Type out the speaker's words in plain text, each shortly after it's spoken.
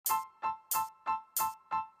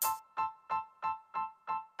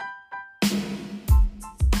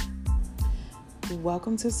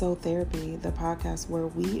Welcome to Soul Therapy, the podcast where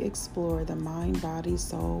we explore the mind, body,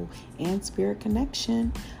 soul, and spirit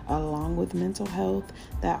connection, along with mental health,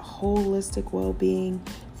 that holistic well-being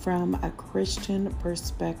from a Christian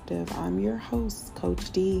perspective. I'm your host, Coach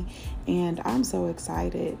D, and I'm so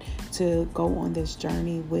excited to go on this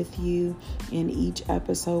journey with you. In each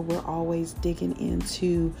episode, we're always digging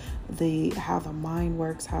into how the mind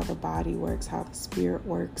works, how the body works, how the spirit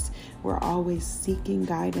works. We're always seeking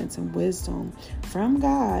guidance and wisdom from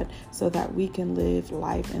God so that we can live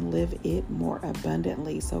life and live it more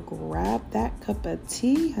abundantly. So grab that cup of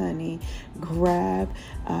tea, honey. Grab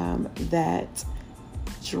that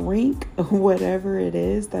drink, whatever it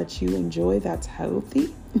is that you enjoy that's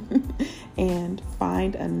healthy, and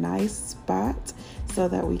find a nice spot so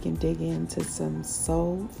that we can dig into some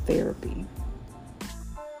soul therapy.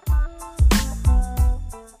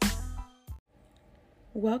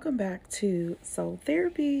 Welcome back to Soul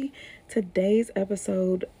Therapy. Today's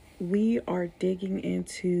episode, we are digging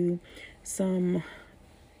into some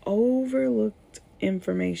overlooked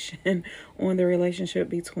information on the relationship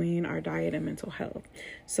between our diet and mental health.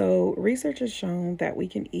 So research has shown that we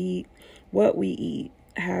can eat what we eat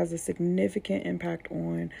has a significant impact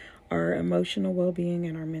on our emotional well-being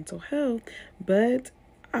and our mental health, but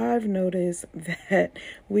I've noticed that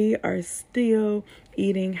we are still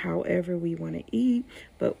eating however we want to eat,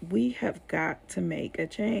 but we have got to make a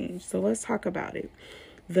change. So let's talk about it.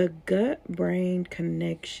 The gut-brain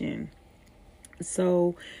connection.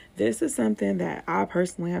 So this is something that I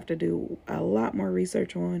personally have to do a lot more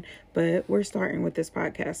research on, but we're starting with this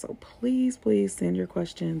podcast. So please send your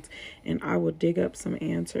questions and I will dig up some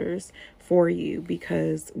answers for you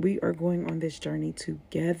because we are going on this journey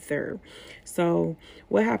together. So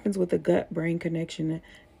what happens with the gut-brain connection?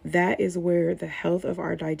 That is where the health of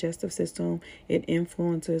our digestive system, it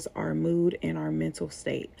influences our mood and our mental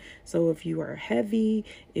state. So if you are heavy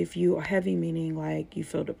meaning like you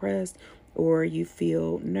feel depressed, or you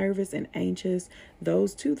feel nervous and anxious,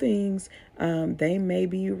 those two things, they may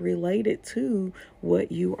be related to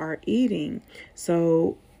what you are eating.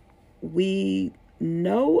 So we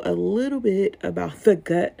know a little bit about the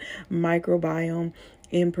gut microbiome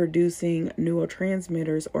in producing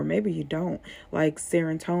neurotransmitters, or maybe you don't, like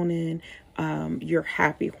serotonin, your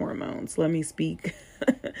happy hormones. Let me speak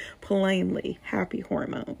plainly, happy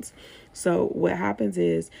hormones. So what happens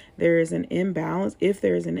is there is an imbalance. If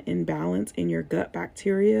there is an imbalance in your gut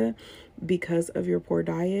bacteria because of your poor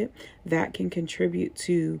diet, that can contribute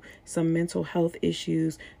to some mental health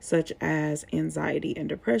issues such as anxiety and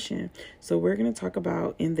depression. So we're going to talk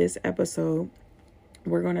about, in this episode,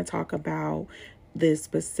 we're going to talk about the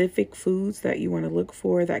specific foods that you want to look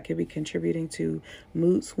for that could be contributing to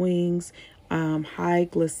mood swings, high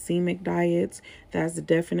glycemic diets. That's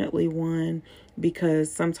definitely one,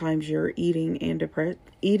 because sometimes your eating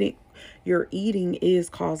is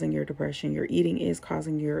causing your depression. Your eating is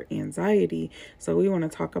causing your anxiety. So we want to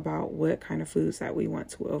talk about what kind of foods that we want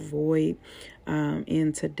to avoid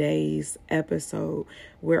in today's episode.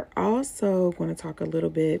 We're also going to talk a little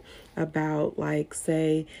bit about, like,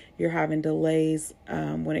 say you're having delays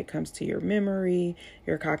when it comes to your memory,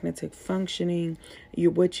 your cognitive functioning.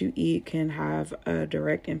 What you eat can have a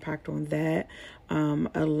direct impact on that.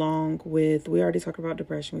 Along with, we already talked about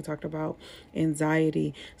depression, we talked about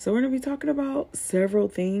anxiety. So we're going to be talking about several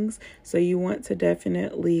things. So you want to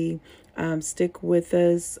definitely stick with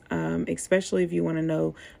us, especially if you want to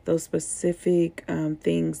know those specific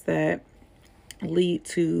things that lead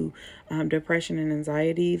to depression and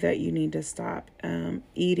anxiety that you need to stop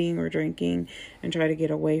eating or drinking and try to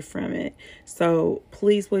get away from it. So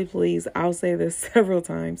please, I'll say this several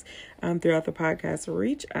times throughout the podcast,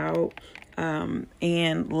 reach out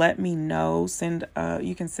and let me know.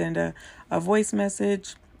 You can send a voice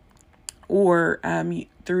message or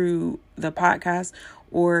through the podcast,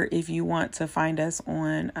 or if you want to find us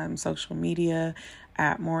on social media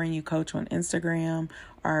at More in You Coach on Instagram.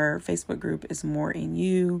 Our Facebook group is More in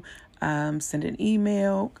You. Send an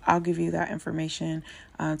email. I'll give you that information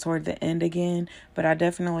toward the end again, but I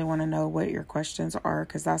definitely want to know what your questions are,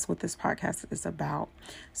 because that's what this podcast is about.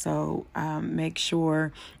 So make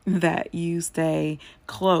sure that you stay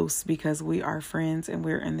close, because we are friends and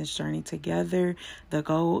we're in this journey together. The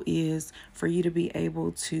goal is for you to be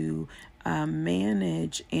able to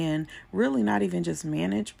manage, and really not even just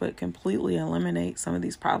manage, but completely eliminate some of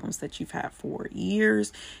these problems that you've had for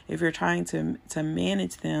years. If you're trying to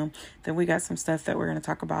manage them, then we got some stuff that we're going to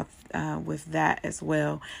talk about with that as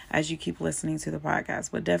well as you keep listening to the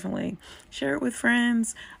podcast. But definitely share it with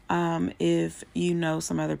friends. If you know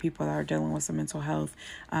some other people that are dealing with some mental health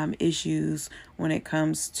issues when it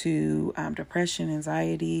comes to depression,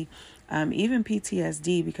 anxiety, even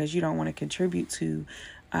PTSD, because you don't want to contribute to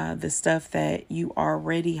the stuff that you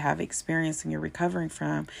already have experienced and you're recovering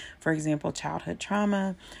from. For example, childhood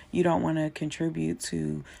trauma. You don't want to contribute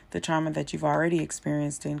to the trauma that you've already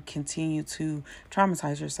experienced and continue to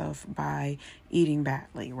traumatize yourself by eating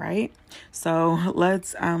badly, right? So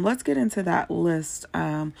let's get into that list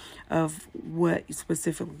of what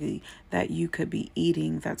specifically that you could be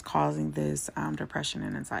eating that's causing this depression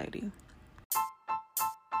and anxiety.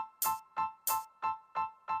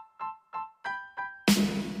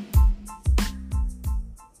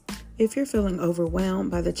 If you're feeling overwhelmed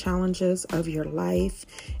by the challenges of your life,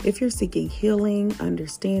 if you're seeking healing,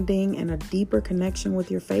 understanding, and a deeper connection with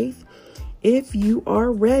your faith, if you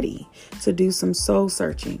are ready to do some soul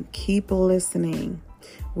searching, keep listening.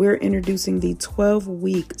 We're introducing the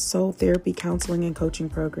 12-week Soul Therapy Counseling and Coaching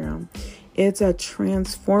Program. It's a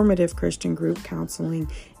transformative Christian group counseling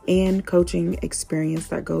and coaching experience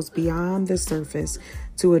that goes beyond the surface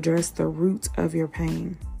to address the root of your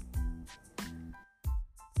pain.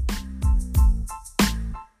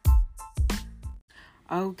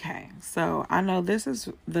 Okay, so I know this is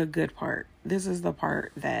the good part. This is the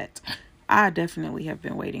part that I definitely have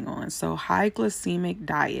been waiting on. So high glycemic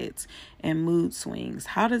diets and mood swings.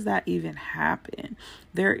 How does that even happen?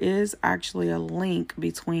 There is actually a link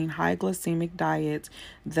between high glycemic diets.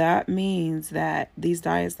 That means that these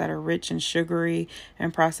diets that are rich in sugary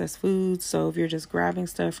and processed foods. So if you're just grabbing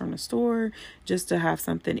stuff from the store just to have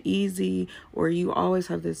something easy, or you always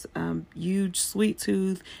have this huge sweet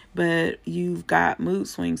tooth, but you've got mood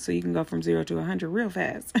swings so you can go from 0 to 100 real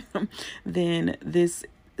fast, then this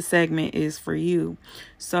segment is for you.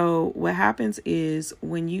 So what happens is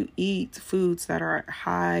when you eat foods that are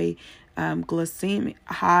high glycemic,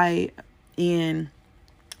 high in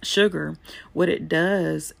sugar, what it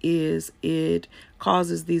does is it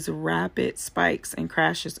causes these rapid spikes and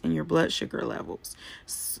crashes in your blood sugar levels.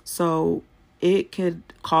 So it could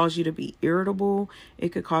cause you to be irritable. It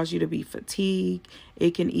could cause you to be fatigued.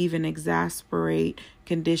 It can even exacerbate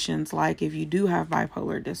conditions like if you do have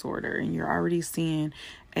bipolar disorder and you're already seeing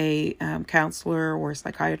a counselor or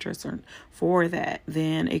psychiatrist for that,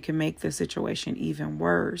 then it can make the situation even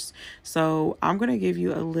worse. So I'm going to give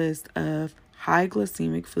you a list of high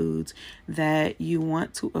glycemic foods that you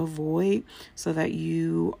want to avoid so that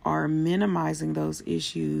you are minimizing those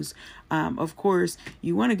issues. Of course,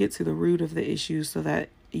 you want to get to the root of the issues so that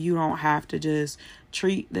you don't have to just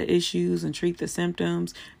treat the issues and treat the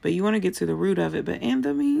symptoms, but you want to get to the root of it. But in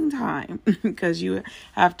the meantime, because you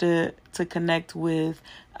have to connect with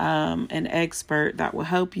an expert that will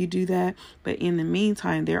help you do that. But in the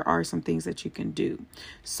meantime, there are some things that you can do.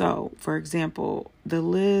 So, for example, the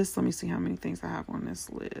list, let me see how many things I have on this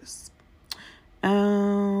list.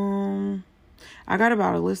 I got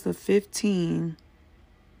about a list of 15.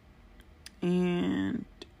 And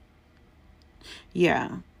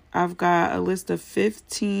yeah, I've got a list of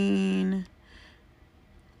 15.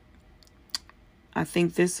 I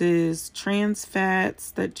think this is trans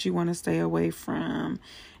fats that you want to stay away from.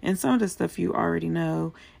 And some of the stuff you already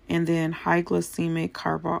know. And then high glycemic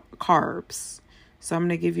carbs. So I'm going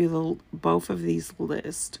to give you both of these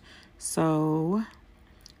lists so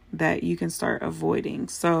that you can start avoiding.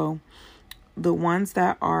 So the ones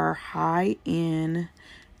that are high in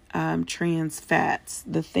trans fats,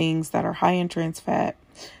 the things that are high in trans fat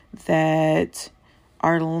that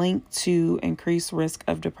are linked to increased risk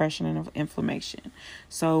of depression and of inflammation.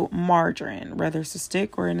 So margarine, whether it's a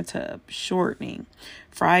stick or in a tub, shortening,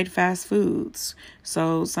 fried fast foods.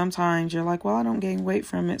 So sometimes you're like, well, I don't gain weight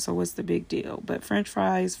from it, so what's the big deal? But French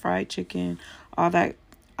fries, fried chicken, all that,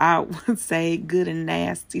 I would say good and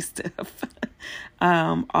nasty stuff.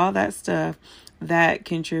 All that stuff that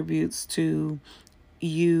contributes to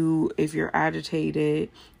you, if you're agitated,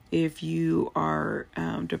 if you are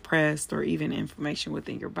depressed, or even inflammation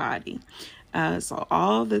within your body. So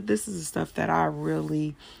all this is the stuff that I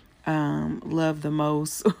really love the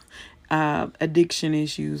most. Addiction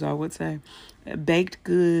issues, I would say. Baked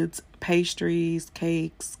goods, pastries,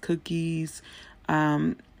 cakes, cookies.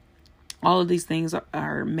 All of these things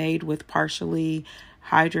are made with partially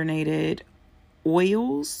hydrogenated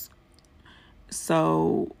oils.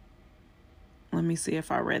 So let me see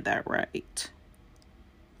if I read that right.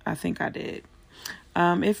 I think I did.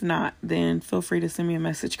 If not, then feel free to send me a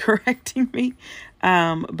message correcting me.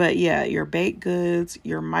 But yeah, your baked goods,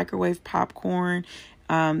 your microwave popcorn,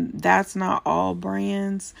 that's not all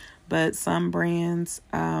brands, but some brands.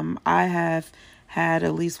 I have had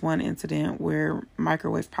at least one incident where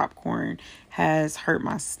microwave popcorn has hurt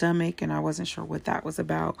my stomach, and I wasn't sure what that was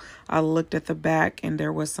about. I looked at the back and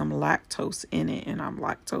there was some lactose in it, and I'm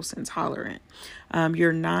lactose intolerant.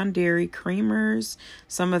 Your non-dairy creamers,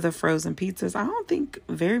 some of the frozen pizzas. I don't think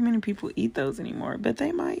very many people eat those anymore, but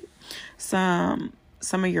they might. Some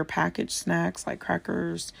of your packaged snacks like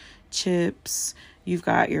crackers, chips. You've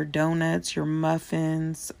got your donuts, your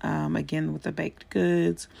muffins, again with the baked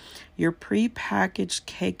goods, your pre-packaged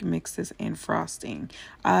cake mixes and frosting.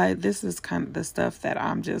 This is kind of the stuff that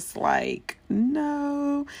I'm just like,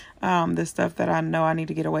 no, the stuff that I know I need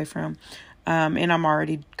to get away from. And I'm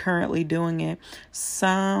already currently doing it.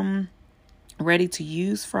 Some ready to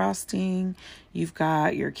use frosting. You've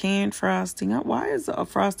got your canned frosting. Why is a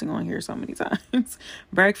frosting on here so many times?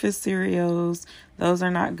 Breakfast cereals. Those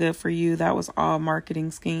are not good for you. That was all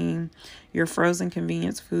marketing scheme. Your frozen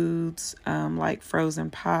convenience foods, like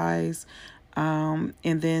frozen pies. And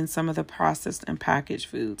then some of the processed and packaged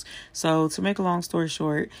foods. So to make a long story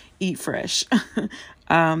short, eat fresh.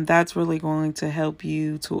 That's really going to help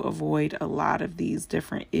you to avoid a lot of these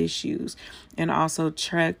different issues. And also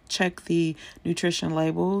check the nutrition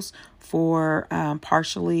labels for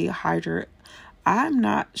partially hydrogenated. I'm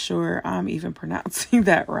not sure I'm even pronouncing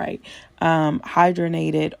that right.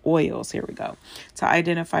 Hydrogenated oils. Here we go. To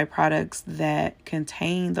identify products that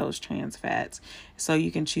contain those trans fats so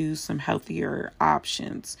you can choose some healthier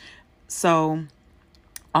options. So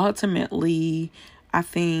ultimately, I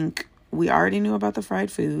think we already knew about the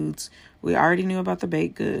fried foods. We already knew about the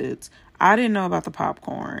baked goods. I didn't know about the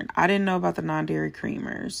popcorn. I didn't know about the non-dairy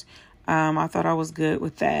creamers. I thought I was good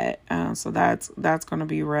with that. So that's going to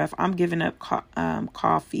be rough. I'm giving up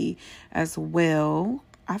coffee as well.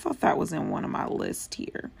 I thought that was in one of my lists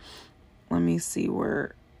here. Let me see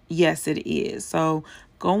where. Yes, it is. So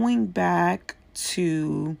going back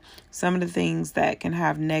to some of the things that can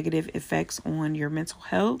have negative effects on your mental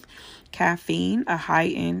health. Caffeine, a high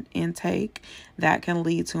intake that can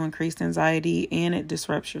lead to increased anxiety, and it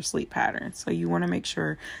disrupts your sleep patterns. So you want to make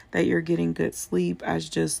sure that you're getting good sleep as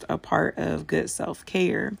just a part of good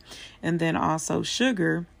self-care. And then also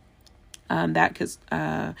sugar, that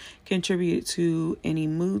could contribute to any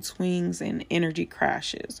mood swings and energy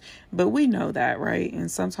crashes. But we know that, right? And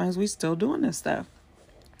sometimes we still doing this stuff.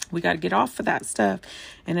 We got to get off of that stuff.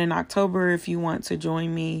 And in October, if you want to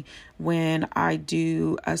join me when I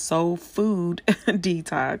do a soul food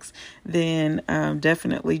detox, then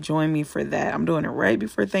definitely join me for that. I'm doing it right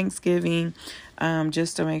before Thanksgiving,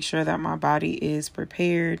 just to make sure that my body is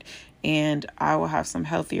prepared and I will have some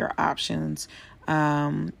healthier options.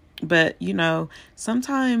 But,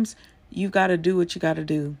 sometimes you got to do what you got to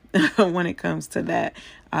do when it comes to that,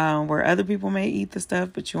 where other people may eat the stuff,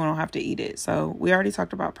 but you don't have to eat it. So we already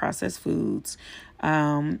talked about processed foods,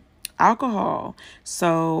 alcohol.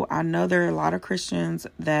 So I know there are a lot of Christians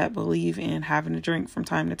that believe in having a drink from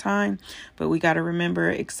time to time, but we got to remember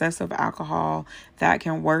excessive alcohol that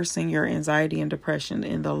can worsen your anxiety and depression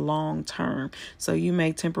in the long term. So you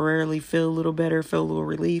may temporarily feel a little better, feel a little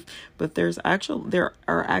relief, but there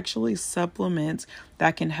are actually supplements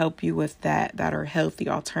that can help you with that are healthy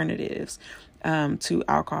alternatives to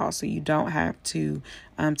alcohol. So you don't have to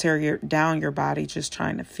tear down your body just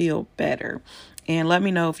trying to feel better. And let me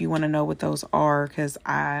know if you want to know what those are, because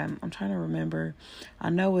I'm trying to remember. I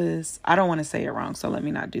don't want to say it wrong, so let me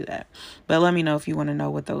not do that. But let me know if you want to know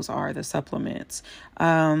what those are, the supplements.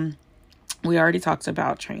 We already talked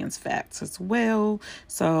about trans fats as well.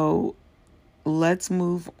 So let's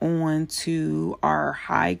move on to our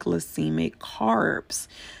high glycemic carbs.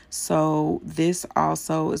 So this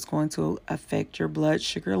also is going to affect your blood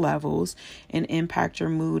sugar levels and impact your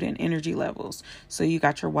mood and energy levels. So you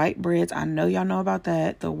got your white breads. I know y'all know about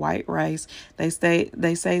that. The white rice. They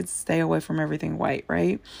say stay away from everything white,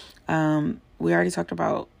 right? We already talked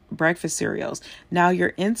about breakfast cereals. Now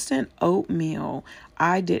your instant oatmeal,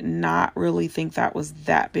 I did not really think that was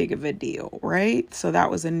that big of a deal, right? So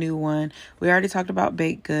that was a new one. We already talked about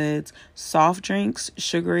baked goods, soft drinks,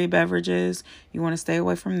 sugary beverages. You want to stay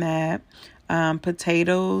away from that.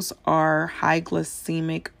 Potatoes are high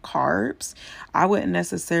glycemic carbs. I wouldn't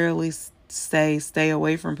necessarily say stay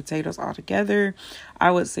away from potatoes altogether.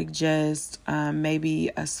 I would suggest maybe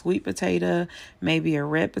a sweet potato, maybe a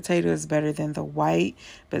red potato is better than the white,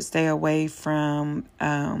 but stay away from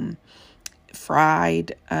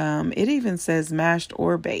fried. It even says mashed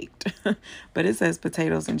or baked, but it says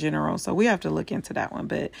potatoes in general. So we have to look into that one.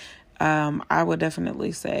 But I would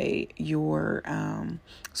definitely say your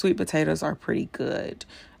sweet potatoes are pretty good.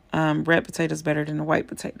 Red potatoes better than the white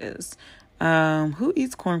potatoes. Who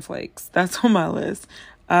eats cornflakes? That's on my list.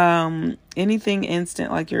 Anything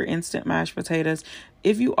instant, like your instant mashed potatoes.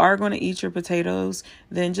 If you are going to eat your potatoes,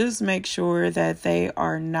 then just make sure that they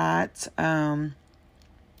are not,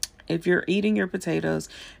 if you're eating your potatoes,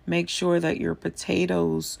 make sure that your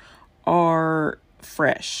potatoes are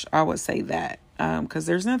fresh. I would say that, because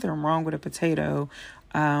there's nothing wrong with a potato,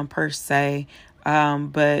 per se.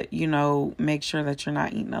 But make sure that you're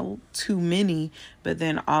not eating too many, but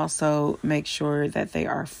then also make sure that they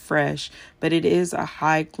are fresh. But it is a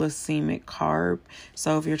high glycemic carb.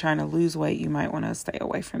 So if you're trying to lose weight, you might want to stay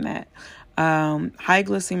away from that. High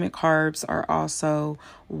glycemic carbs are also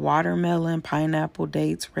watermelon, pineapple,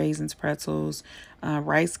 dates, raisins, pretzels,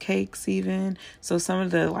 rice cakes even. So some of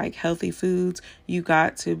the healthy foods, you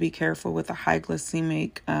got to be careful with the high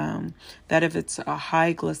glycemic, that if it's a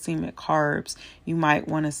high glycemic carbs, you might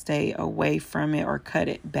want to stay away from it or cut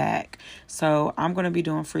it back. So I'm going to be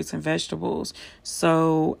doing fruits and vegetables.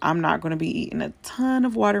 So I'm not going to be eating a ton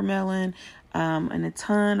of watermelon, and a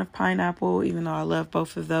ton of pineapple, even though I love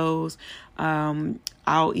both of those.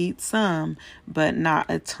 I'll eat some, but not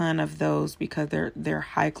a ton of those because they're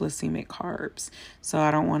high glycemic carbs. So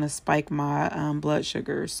I don't want to spike my blood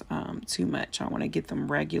sugars too much. I want to get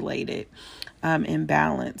them regulated and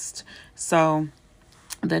balanced. So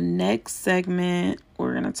the next segment,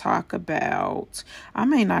 we're going to talk about, I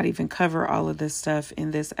may not even cover all of this stuff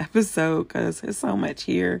in this episode because there's so much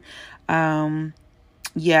here. I'm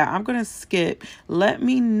going to skip. Let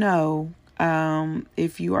me know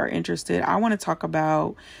if you are interested. I want to talk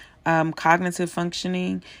about cognitive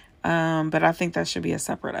functioning, but I think that should be a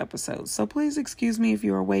separate episode. So please excuse me if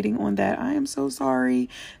you are waiting on that. I am so sorry.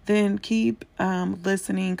 Then keep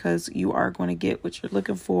listening because you are going to get what you're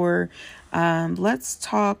looking for. Let's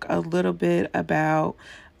talk a little bit about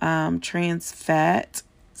trans fats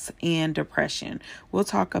and depression. We'll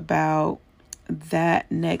talk about that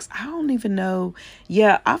next. I don't even know.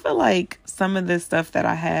 Yeah, I feel like some of this stuff that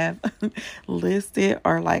I have listed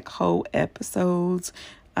are whole episodes.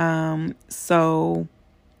 So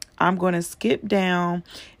I'm going to skip down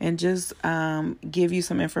and just give you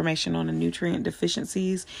some information on the nutrient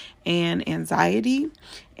deficiencies and anxiety.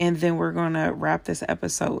 And then we're going to wrap this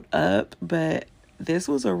episode up. But this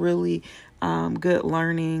was a really good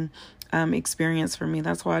learning experience for me.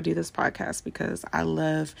 That's why I do this podcast, because I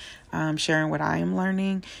love sharing what I am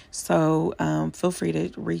learning. So feel free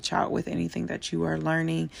to reach out with anything that you are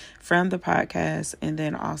learning from the podcast, and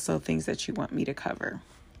then also things that you want me to cover.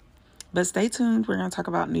 But stay tuned. We're going to talk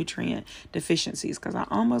about nutrient deficiencies because I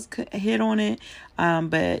almost hit on it.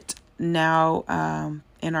 But now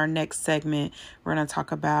in our next segment, we're going to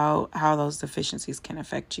talk about how those deficiencies can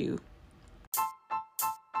affect you.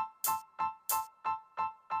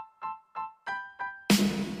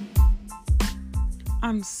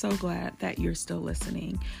 I'm so glad that you're still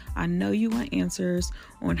listening. I know you want answers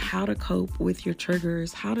on how to cope with your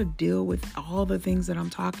triggers, how to deal with all the things that I'm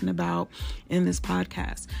talking about in this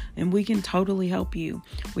podcast, and we can totally help you.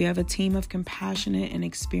 We have a team of compassionate and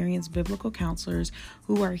experienced biblical counselors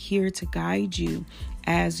who are here to guide you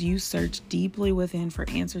as you search deeply within for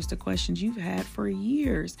answers to questions you've had for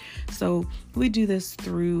years. So we do this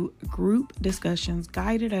through group discussions,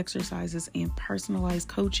 guided exercises, and personalized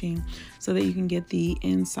coaching so that you can get the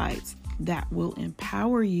insights that will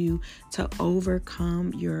empower you to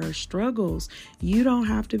overcome your struggles. You don't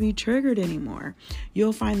have to be triggered anymore.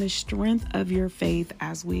 You'll find the strength of your faith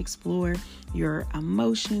as we explore your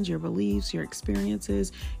emotions, your beliefs, your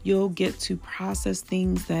experiences. You'll get to process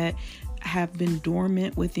things that have been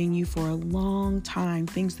dormant within you for a long time,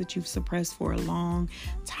 things that you've suppressed for a long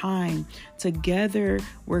time. Together,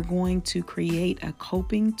 we're going to create a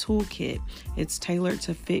coping toolkit. It's tailored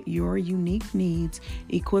to fit your unique needs,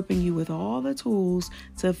 equipping you with all the tools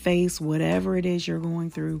to face whatever it is you're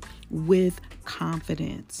going through with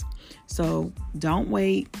confidence. So don't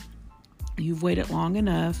wait. You've waited long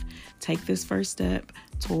enough. Take this first step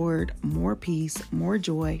toward more peace, more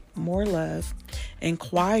joy, more love.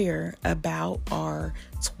 Inquire about our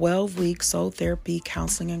 12-week soul therapy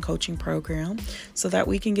counseling and coaching program so that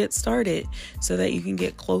we can get started, so that you can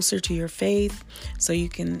get closer to your faith, so you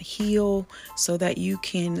can heal, so that you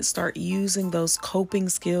can start using those coping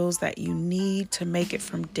skills that you need to make it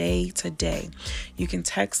from day to day. You can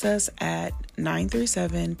text us at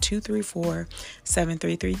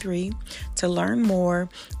 937-234-7333 to learn more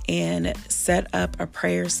and set up a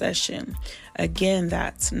prayer session. Again,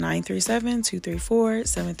 that's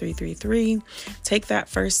 937-234-7333. Take that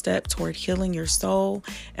first step toward healing your soul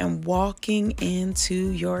and walking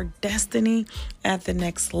into your destiny at the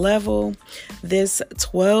next level. This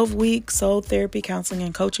 12-week soul therapy counseling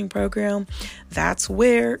and coaching program, that's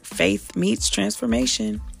where faith meets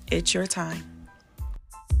transformation. It's your time.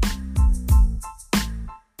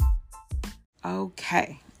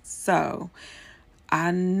 Okay, so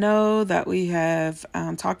I know that we have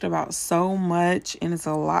talked about so much and it's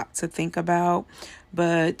a lot to think about,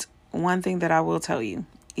 but one thing that I will tell you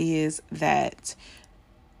is that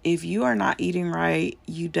if you are not eating right,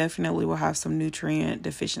 you definitely will have some nutrient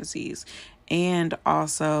deficiencies. And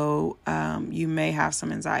also, you may have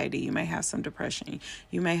some anxiety, you may have some depression,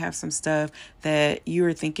 you may have some stuff that you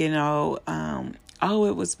are thinking,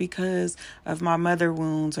 it was because of my mother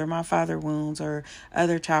wounds or my father wounds or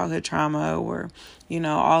other childhood trauma or,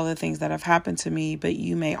 all the things that have happened to me, but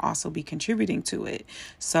you may also be contributing to it.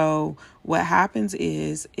 So what happens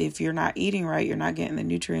is if you're not eating right, you're not getting the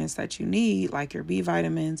nutrients that you need, like your B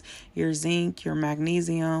vitamins, your zinc, your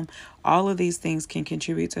magnesium. All of these things can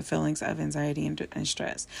contribute to feelings of anxiety and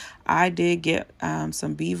stress. I did get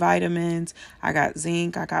some B vitamins. I got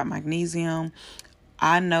zinc. I got magnesium.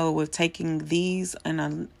 I know with taking these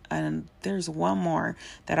and there's one more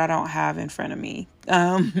that I don't have in front of me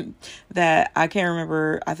that I can't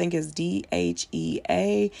remember. I think it's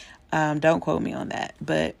DHEA. Don't quote me on that,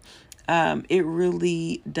 but it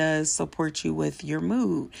really does support you with your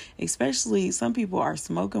mood. Especially some people are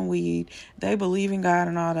smoking weed. They believe in God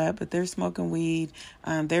and all that, but they're smoking weed.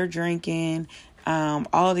 They're drinking.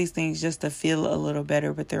 All of these things just to feel a little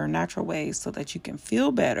better, but there are natural ways so that you can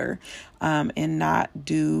feel better and not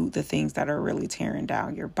do the things that are really tearing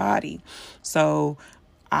down your body. So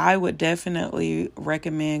I would definitely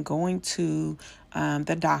recommend going to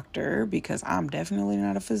the doctor, because I'm definitely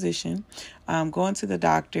not a physician. Going to the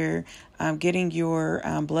doctor, getting your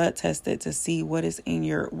blood tested to see what is in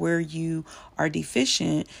where you are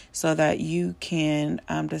deficient, so that you can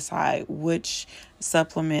decide which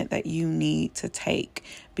supplement that you need to take,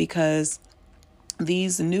 because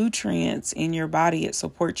these nutrients in your body, it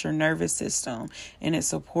supports your nervous system and it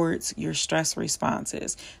supports your stress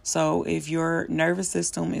responses. So if your nervous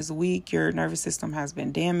system is weak, your nervous system has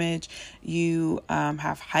been damaged, you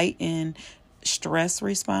have heightened stress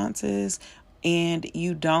responses, and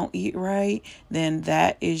you don't eat right, then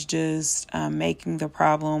that is just making the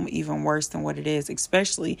problem even worse than what it is,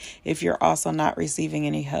 especially if you're also not receiving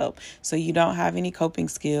any help. So you don't have any coping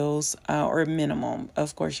skills or minimum.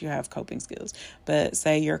 Of course, you have coping skills, but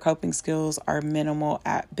say your coping skills are minimal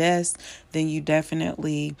at best, then you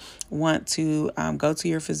definitely want to go to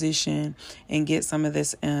your physician and get some of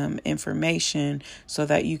this information so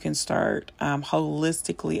that you can start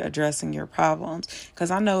holistically addressing your problems.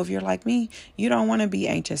 Because I know if you're like me, you don't want to be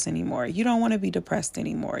anxious anymore. You don't want to be depressed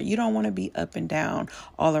anymore. You don't want to be up and down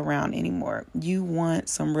all around anymore. You want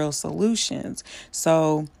some real solutions.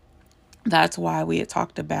 So that's why we had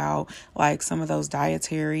talked about like some of those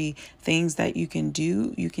dietary things that you can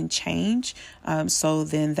do, you can change. So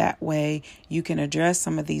then that way you can address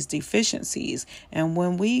some of these deficiencies. And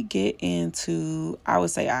when we get into, I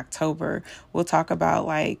would say October, we'll talk about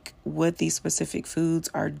like what these specific foods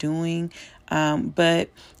are doing. But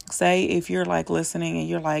say if you're like listening and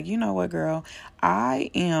you're like, you know what, girl,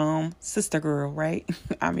 I am sister girl, right?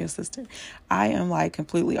 I'm your sister. I am like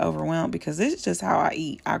completely overwhelmed because this is just how I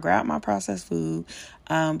eat. I grab my processed food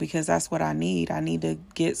because that's what I need. I need to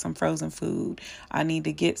get some frozen food. I need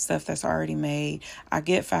to get stuff that's already made. I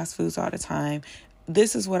get fast foods all the time.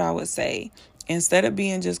 This is what I would say. Instead of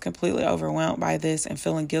being just completely overwhelmed by this and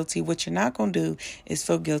feeling guilty, what you're not going to do is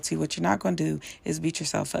feel guilty. What you're not going to do is beat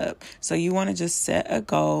yourself up. So you want to just set a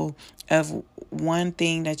goal of one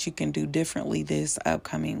thing that you can do differently this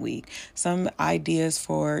upcoming week. Some ideas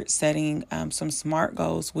for setting some SMART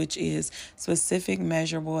goals, which is specific,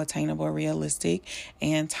 measurable, attainable, realistic,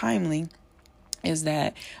 and timely, is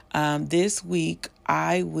that this week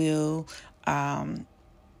I will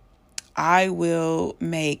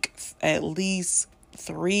make at least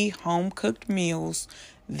 3 home-cooked meals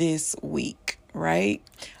this week, right?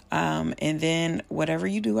 And then whatever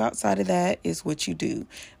you do outside of that is what you do.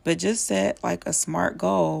 But just set like a SMART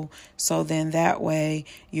goal, so then that way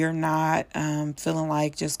you're not feeling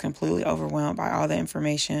like just completely overwhelmed by all the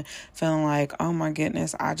information, feeling like, oh my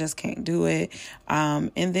goodness, I just can't do it.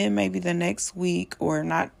 And then maybe the next week, or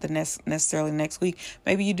not the necessarily next week,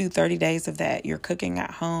 maybe you do 30 days of that. You're cooking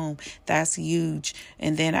at home. That's huge.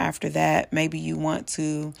 And then after that, maybe you want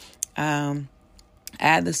to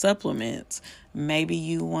add the supplements. Maybe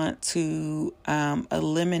you want to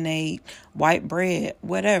eliminate white bread,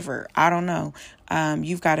 whatever. I don't know.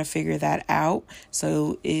 You've got to figure that out.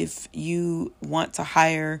 So if you want to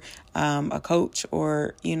hire a coach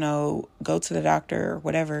or, go to the doctor or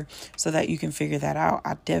whatever, so that you can figure that out,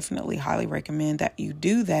 I definitely highly recommend that you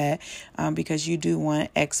do that, because you do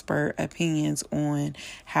want expert opinions on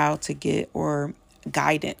how to get or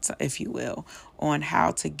guidance, if you will, on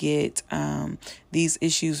how to get these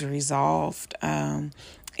issues resolved.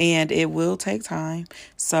 And it will take time.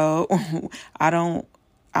 So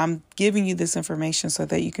I'm giving you this information so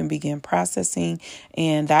that you can begin processing.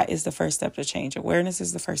 And that is the first step to change. Awareness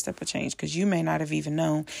is the first step of change, because you may not have even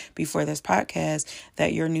known before this podcast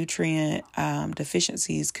that your nutrient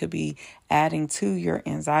deficiencies could be adding to your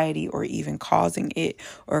anxiety, or even causing it,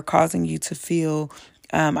 or causing you to feel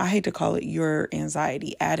I hate to call it your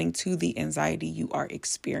anxiety, adding to the anxiety you are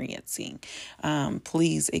experiencing.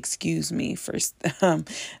 Please excuse me for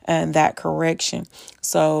and that correction.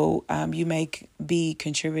 So you may be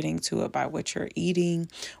contributing to it by what you're eating,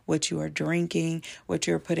 what you are drinking, what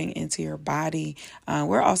you're putting into your body.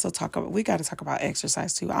 We got to talk about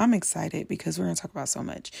exercise too. I'm excited because we're going to talk about so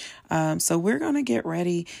much. So we're going to get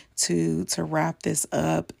ready to wrap this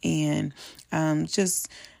up, and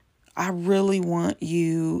I really want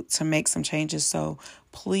you to make some changes. So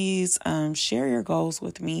please share your goals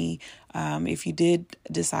with me. If you did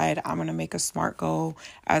decide I'm going to make a SMART goal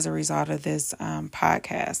as a result of this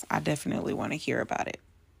podcast, I definitely want to hear about it.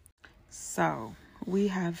 So we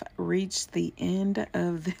have reached the end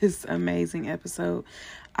of this amazing episode.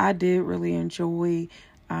 I did really enjoy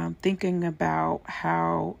thinking about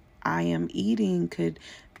how I am eating could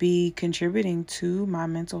be contributing to my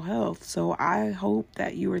mental health. So I hope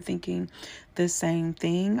that you are thinking the same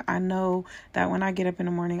thing. I know that when I get up in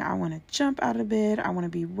the morning, I want to jump out of bed. I want to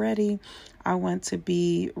be ready. I want to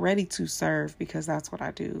be ready to serve, because that's what I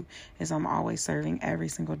do, is I'm always serving every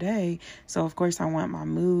single day. So of course I want my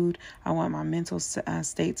mood, I want my mental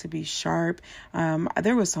state to be sharp.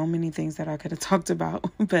 There were so many things that I could have talked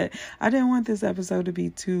about, but I didn't want this episode to be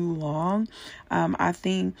too long. I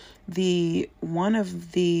think one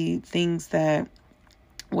of the things that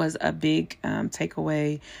was a big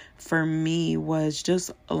takeaway for me was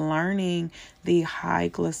just learning the high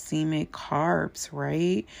glycemic carbs,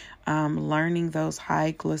 right? Learning those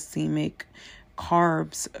high glycemic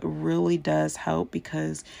carbs really does help,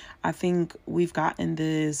 because I think we've gotten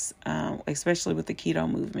this, especially with the keto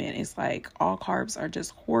movement, it's like all carbs are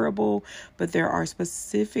just horrible, but there are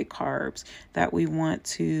specific carbs that we want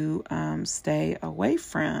to stay away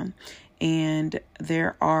from. And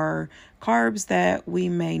there are carbs that we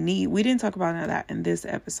may need. We didn't talk about that in this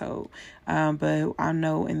episode, but I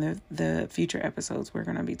know in the future episodes, we're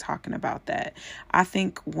going to be talking about that. I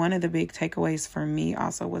think one of the big takeaways for me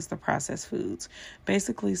also was the processed foods.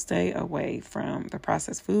 Basically, stay away from the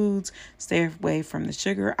processed foods, stay away from the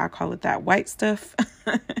sugar. I call it that white stuff.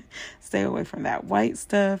 Stay away from that white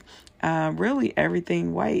stuff. Really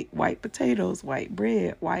everything white potatoes, white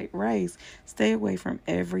bread, white rice. Stay away from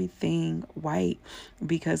everything white,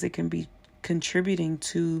 because it can be contributing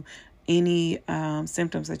to any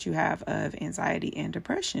symptoms that you have of anxiety and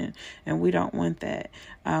depression. And we don't want that.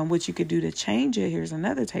 What you could do to change it, here's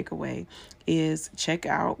another takeaway, is check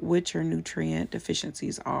out what your nutrient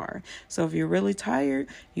deficiencies are. So if you're really tired,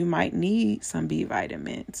 you might need some B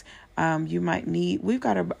vitamins. We've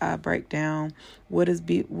got to break down what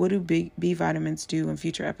do B vitamins do in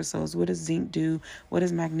future episodes. What does zinc do? What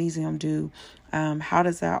does magnesium do? How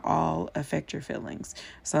does that all affect your feelings?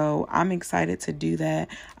 So I'm excited to do that.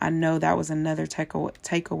 I know that was another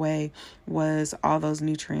takeaway, was all those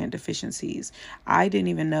nutrient deficiencies. I didn't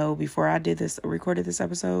even know before I recorded this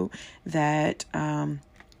episode, that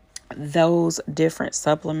those different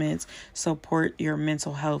supplements support your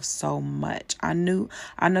mental health so much. I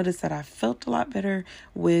noticed that I felt a lot better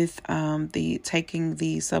with taking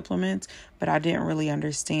the supplements, but I didn't really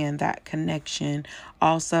understand that connection.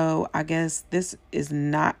 Also, I guess this is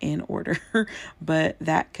not in order, but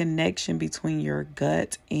that connection between your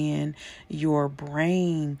gut and your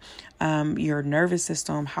brain, your nervous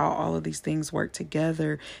system, how all of these things work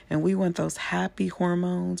together. And we want those happy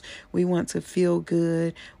hormones. We want to feel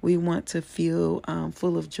good. We want to feel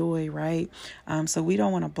full of joy, right? So we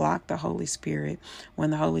don't want to block the Holy Spirit when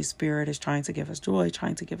the Holy Spirit is trying to give us joy,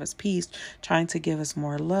 trying to give us peace, trying to give us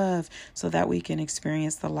more love, so that we can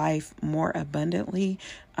experience the life more abundantly.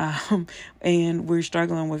 And we're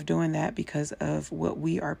struggling with doing that because of what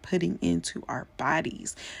we are putting into our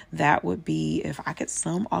bodies. That would be, if I could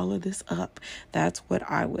sum all of this up, that's what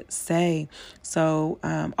I would say. So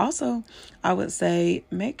also, I would say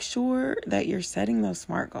make sure that you're setting those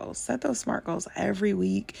SMART goals. Set those SMART goals every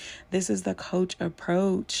week. This is the coach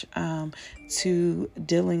approach to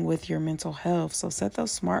dealing with your mental health. So set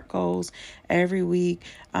those SMART goals every week.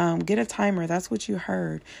 Get a timer. That's what you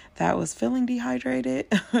heard. That was feeling dehydrated.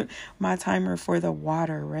 My timer for the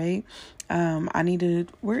water, right?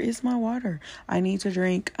 where is my water? I need to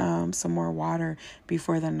drink some more water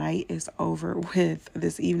before the night is over with,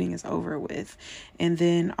 this evening is over with. And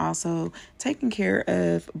then also taking care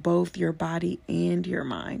of both your body and your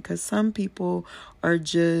mind, because some people are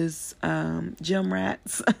just gym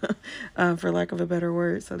rats, for lack of a better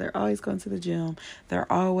word. So they're always going to the gym.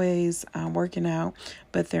 They're always working out,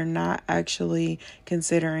 but they're not actually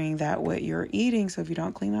considering that what you're eating. So if you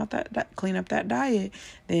don't clean up that diet,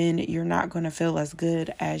 then you're not going to feel as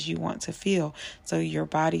good as you want to feel. So your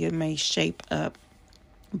body may shape up,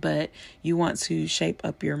 but you want to shape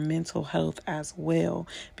up your mental health as well,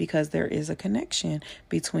 because there is a connection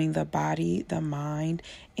between the body, the mind,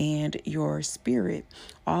 and your spirit.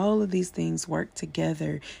 All of these things work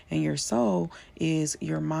together, and your soul is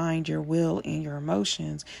your mind, your will, and your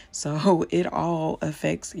emotions. So it all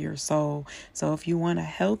affects your soul. So if you want a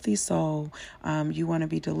healthy soul, you want to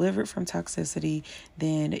be delivered from toxicity,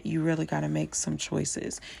 then you really got to make some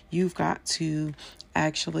choices. You've got to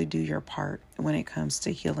actually do your part when it comes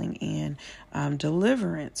to healing and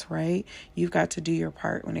deliverance, right? You've got to do your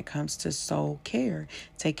part when it comes to soul care,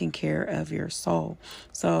 taking care of your soul.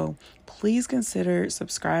 So please consider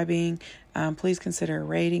subscribing. Please consider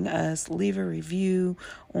rating us. Leave a review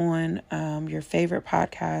on your favorite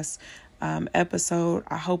podcast episode.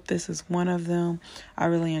 I hope this is one of them. I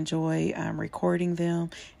really enjoy recording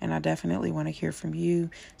them, and I definitely want to hear from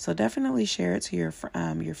you. So definitely share it to your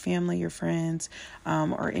family, your friends,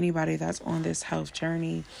 or anybody that's on this health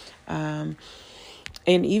journey.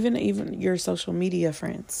 And even your social media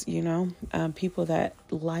friends, people that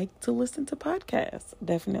like to listen to podcasts,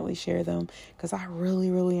 definitely share them, because I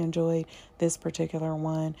really, really enjoyed this particular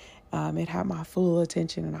one. It had my full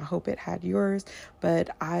attention, and I hope it had yours.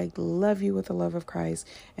 But I love you with the love of Christ,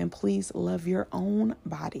 and please love your own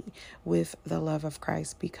body with the love of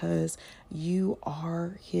Christ, because you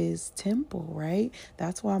are his temple, right?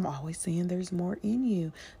 That's why I'm always saying there's more in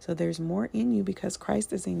you. So there's more in you because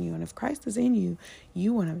Christ is in you. And if Christ is in you,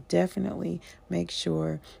 you want to definitely make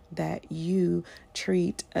sure that you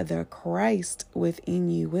treat the Christ within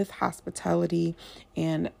you with hospitality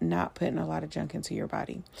and not putting a lot of junk into your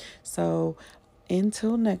body. So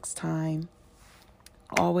until next time,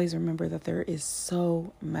 always remember that there is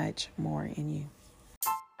so much more in you.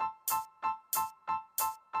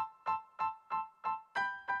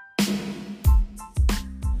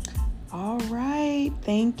 All right.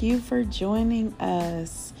 Thank you for joining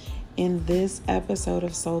us in this episode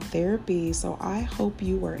of Soul Therapy. So I hope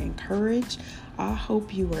you were encouraged. I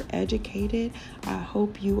hope you were educated. I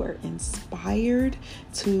hope you are inspired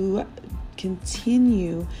to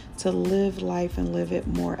continue to live life and live it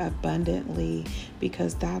more abundantly,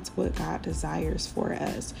 because that's what God desires for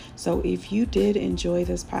us. So if you did enjoy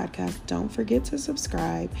this podcast, don't forget to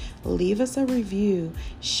subscribe, leave us a review,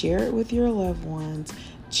 share it with your loved ones.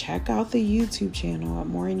 Check out the YouTube channel at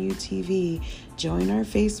More in You TV. Join our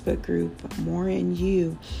Facebook group, More in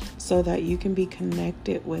You, so that you can be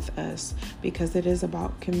connected with us, because it is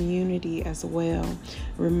about community as well.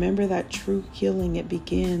 Remember that true healing, it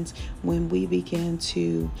begins when we begin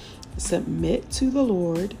to submit to the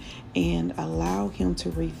Lord and allow him to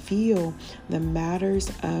reveal the matters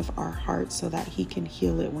of our hearts so that he can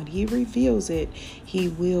heal it. When he reveals it, he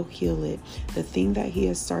will heal it. The thing that he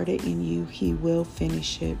has started in you, he will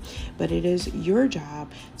finish it. But it is your job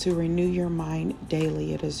to renew your mind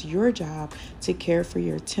daily. It is your job to care for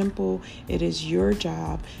your temple. It is your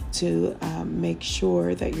job to make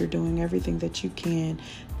sure that you're doing everything that you can,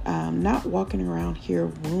 not walking around here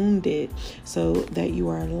wounded, so that you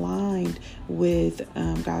are aligned with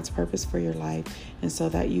God's purpose for your life, and so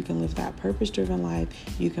that you can live that purpose-driven life.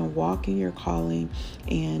 You can walk in your calling,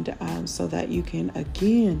 and so that you can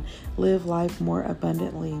again live life more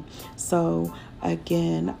abundantly. So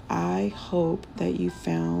again, I hope that you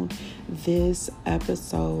found this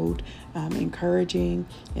episode encouraging,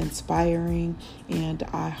 inspiring, and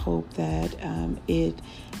I hope that it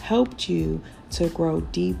helped you to grow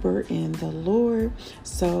deeper in the Lord.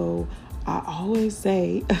 So I always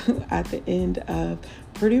say at the end of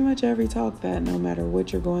pretty much every talk that no matter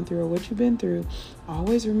what you're going through or what you've been through,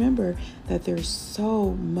 always remember that there's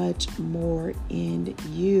so much more in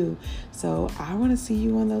you. So I want to see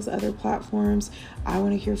you on those other platforms. I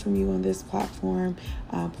want to hear from you on this platform.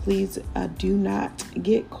 Please do not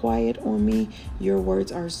get quiet on me. Your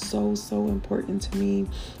words are so, so important to me,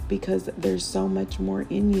 because there's so much more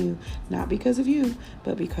in you, not because of you,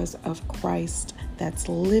 but because of Christ that's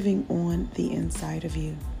living on the inside of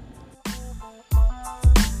you.